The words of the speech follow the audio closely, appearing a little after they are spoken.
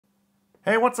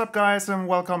Hey, what's up guys, and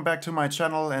welcome back to my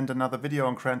channel and another video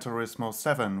on Gran Turismo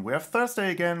 7. We have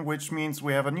Thursday again, which means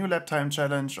we have a new lap time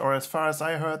challenge, or as far as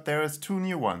I heard there is 2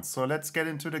 new ones. So let's get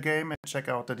into the game and check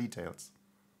out the details.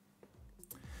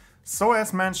 So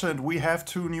as mentioned, we have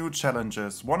 2 new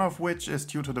challenges, one of which is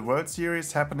due to the World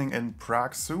Series happening in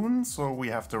Prague soon. So we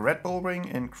have the Red Bull Ring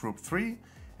in Group 3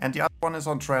 and the other one is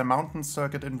on Trail Mountain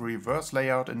Circuit in reverse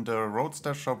layout in the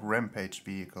Roadster Shop Rampage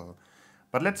vehicle.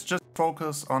 But let's just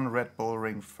focus on Red Bull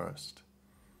Ring first.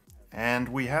 And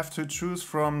we have to choose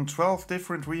from 12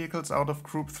 different vehicles out of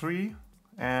Group 3.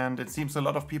 And it seems a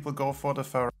lot of people go for the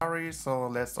Ferrari, so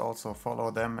let's also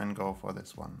follow them and go for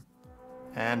this one.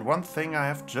 And one thing I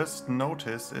have just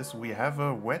noticed is we have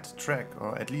a wet track,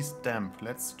 or at least damp.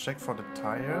 Let's check for the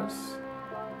tires.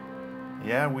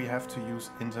 Yeah, we have to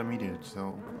use intermediate,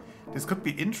 so this could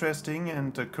be interesting,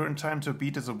 and the current time to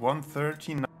beat is a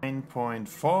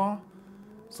 1:39.4.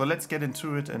 So let's get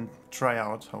into it and try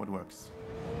out how it works.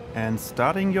 And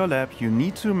starting your lap, you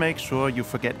need to make sure you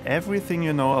forget everything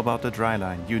you know about the dry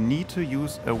line. You need to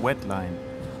use a wet line.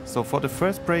 So for the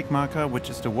first brake marker, which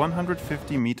is the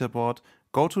 150 meter board,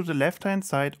 go to the left hand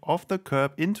side of the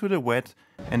curb into the wet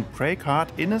and brake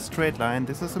hard in a straight line.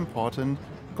 This is important.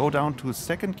 Go down to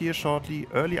second gear shortly,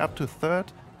 early up to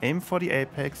third, aim for the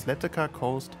apex, let the car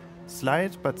coast,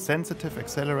 slight but sensitive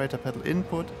accelerator pedal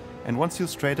input, and once you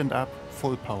straightened up,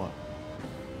 full power.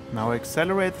 Now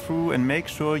accelerate through and make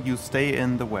sure you stay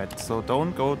in the wet, so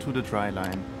don't go to the dry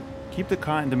line. Keep the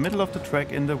car in the middle of the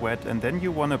track in the wet, and then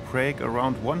you want to brake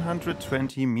around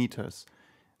 120 meters.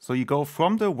 So you go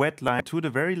from the wet line to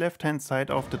the very left hand side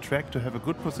of the track to have a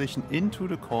good position into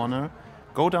the corner.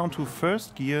 Go down to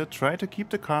first gear, try to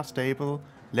keep the car stable,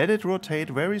 let it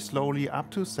rotate very slowly up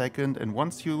to second, and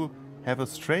once you have a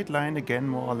straight line again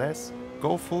more or less,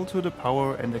 go full to the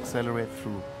power and accelerate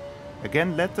through.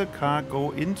 Again, let the car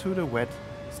go into the wet,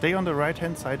 stay on the right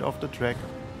hand side of the track,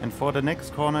 and for the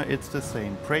next corner it's the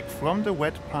same. Brake from the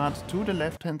wet part to the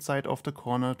left hand side of the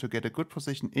corner to get a good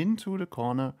position into the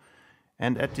corner,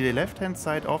 and at the left hand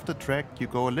side of the track you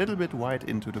go a little bit wide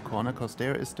into the corner because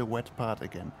there is the wet part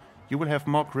again. You will have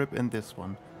more grip in this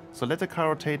one. So let the car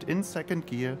rotate in second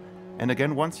gear, and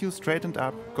again once you straightened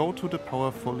up, go to the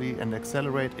power fully and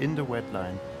accelerate in the wet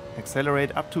line.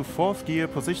 Accelerate up to fourth gear,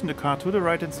 position the car to the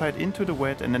right hand side into the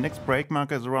wet, and the next brake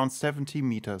marker is around 70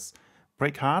 meters.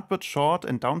 Brake hard but short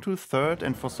and down to third,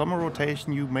 and for some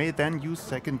rotation you may then use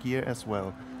second gear as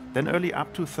well. Then early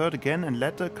up to third again and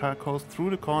let the car coast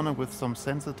through the corner with some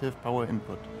sensitive power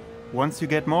input. Once you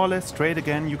get more or less straight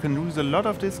again, you can lose a lot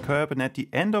of this curb, and at the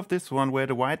end of this one where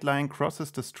the white line crosses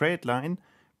the straight line,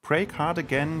 brake hard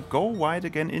again, go wide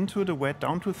again into the wet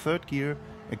down to third gear.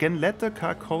 Again, let the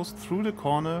car coast through the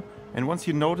corner, and once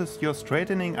you notice you're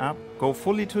straightening up, go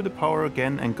fully to the power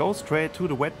again and go straight to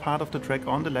the wet part of the track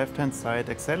on the left hand side.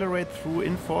 Accelerate through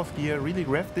in fourth gear, really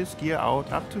rev this gear out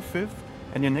up to fifth,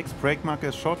 and your next brake marker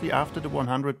is shortly after the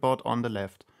 100 board on the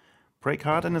left. Brake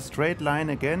hard in a straight line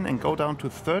again and go down to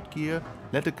third gear.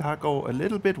 Let the car go a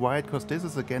little bit wide because this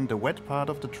is again the wet part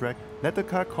of the track. Let the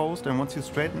car coast, and once you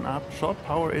straighten up, short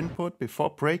power input before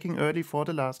braking early for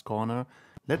the last corner.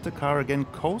 Let the car again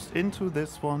coast into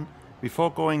this one before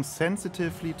going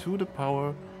sensitively to the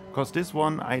power, because this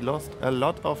one I lost a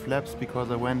lot of laps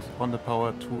because I went on the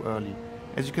power too early.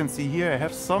 As you can see here, I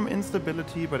have some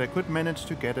instability, but I could manage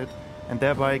to get it and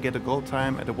thereby get a goal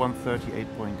time at a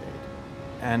 1:38.8.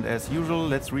 And as usual,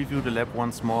 let's review the lap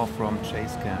once more from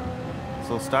chase cam.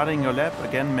 So starting your lap,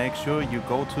 again make sure you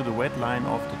go to the wet line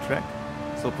of the track.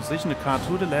 So position the car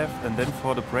to the left, and then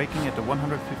for the braking at the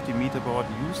 150 meter board,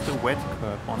 use the wet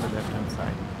curb on the left hand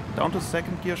side. Down to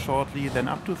second gear shortly, then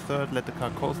up to third, let the car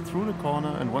coast through the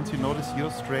corner, and once you notice you're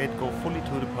straight, go fully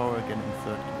to the power again in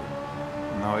third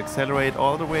gear. Now accelerate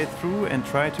all the way through and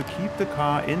try to keep the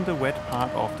car in the wet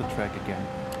part of the track again.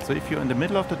 So if you're in the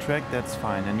middle of the track, that's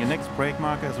fine, and your next brake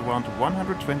marker is around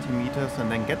 120 meters,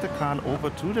 and then get the car over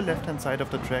to the left hand side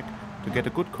of the track to get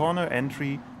a good corner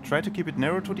entry. Try to keep it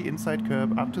narrow to the inside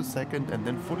curb up to second, and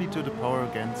then fully to the power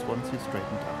again once you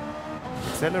straightened up.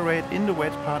 Accelerate in the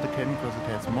wet part again because it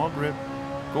has more grip.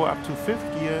 Go up to fifth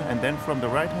gear, and then from the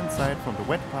right hand side, from the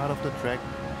wet part of the track,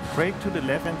 brake to the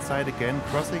left hand side again,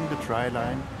 crossing the dry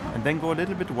line, and then go a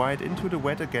little bit wide into the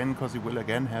wet again because you will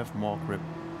again have more grip.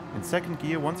 In second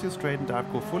gear, once you straightened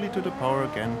up, go fully to the power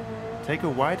again. Take a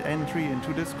wide entry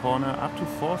into this corner up to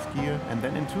fourth gear and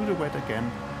then into the wet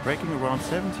again, braking around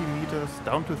 70 meters,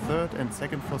 down to third and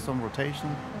second for some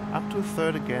rotation, up to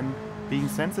third again, being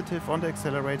sensitive on the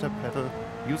accelerator pedal.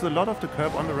 Use a lot of the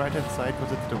curb on the right hand side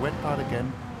because it's the wet part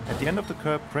again, At the end of the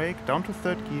curb, brake down to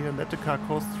 3rd gear, let the car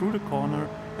coast through the corner,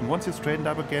 and once you straightened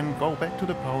up again, go back to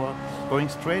the power, going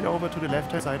straight over to the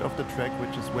left hand side of the track,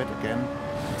 which is wet again,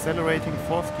 accelerating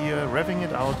 4th gear, revving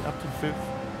it out up to 5th,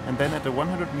 and then at the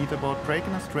 100 meter board, brake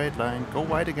in a straight line, go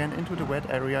wide again into the wet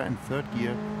area in 3rd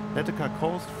gear, let the car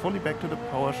coast fully back to the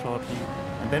power shortly,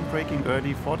 and then braking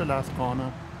early for the last corner.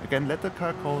 Again, let the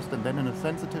car coast and then in a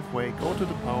sensitive way go to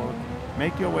the power,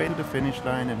 make your way to the finish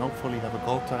line and hopefully have a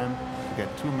gold time to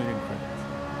get 2 million credits.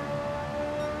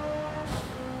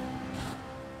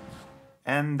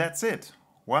 And that's it.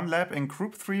 1 lap in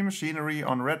Group 3 machinery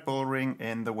on Red Bull Ring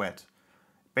in the wet.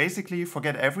 Basically,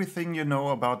 forget everything you know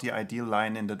about the ideal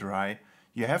line in the dry.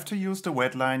 You have to use the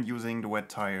wet line using the wet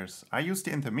tires. I used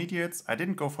the intermediates, I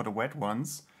didn't go for the wet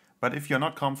ones, but if you're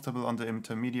not comfortable on the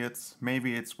intermediates,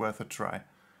 maybe it's worth a try.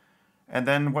 And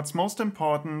then what's most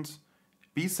important,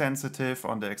 be sensitive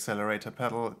on the accelerator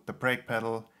pedal, the brake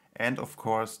pedal, and of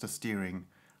course the steering.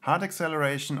 Hard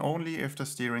acceleration only if the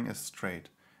steering is straight.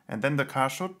 And then the car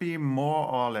should be more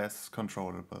or less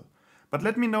controllable. But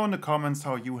let me know in the comments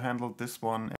how you handled this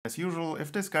one. As usual,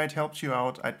 if this guide helped you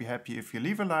out, I'd be happy if you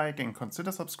leave a like and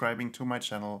consider subscribing to my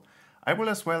channel. I will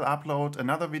as well upload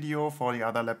another video for the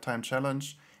other lap time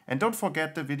challenge. And don't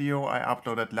forget the video I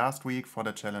uploaded last week for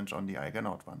the challenge on the Eiger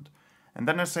Nordwand. And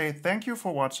then I say thank you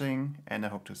for watching and I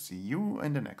hope to see you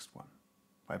in the next one.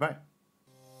 Bye bye.